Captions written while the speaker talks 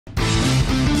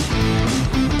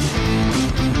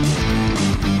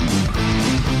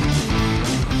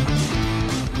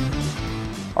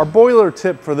Our boiler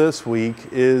tip for this week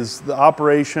is the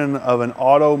operation of an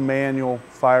auto manual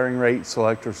firing rate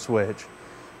selector switch.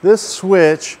 This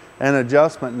switch and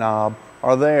adjustment knob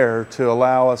are there to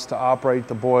allow us to operate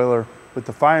the boiler with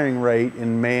the firing rate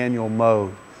in manual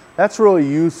mode. That's really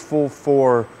useful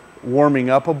for warming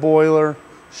up a boiler,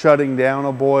 shutting down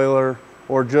a boiler,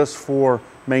 or just for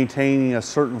maintaining a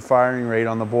certain firing rate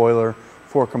on the boiler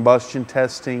for combustion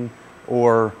testing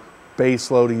or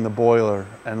base loading the boiler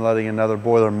and letting another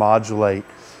boiler modulate.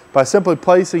 By simply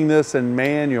placing this in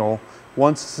manual,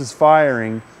 once this is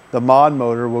firing, the mod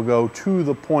motor will go to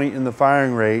the point in the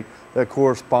firing rate that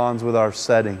corresponds with our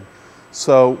setting.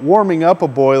 So warming up a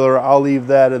boiler, I'll leave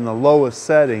that in the lowest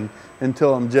setting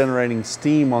until I'm generating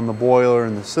steam on the boiler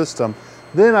and the system.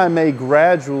 Then I may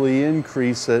gradually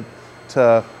increase it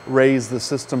to raise the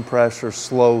system pressure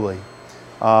slowly.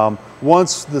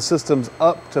 Once the system's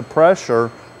up to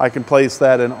pressure, I can place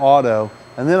that in auto,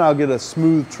 and then I'll get a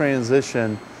smooth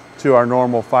transition to our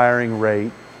normal firing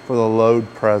rate for the load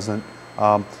present.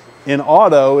 In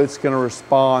auto, it's going to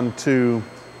respond to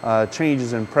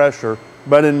changes in pressure,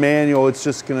 but in manual, it's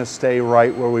just going to stay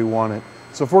right where we want it.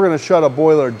 So if we're going to shut a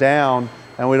boiler down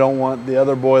and we don't want the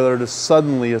other boiler to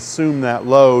suddenly assume that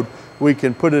load, we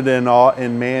can put it in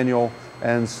manual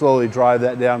and slowly drive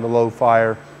that down to low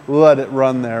fire, let it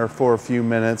run there for a few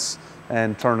minutes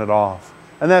and turn it off.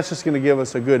 And that's just going to give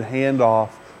us a good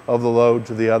handoff of the load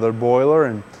to the other boiler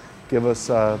and give us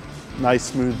a nice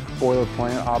smooth boiler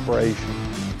plant operation.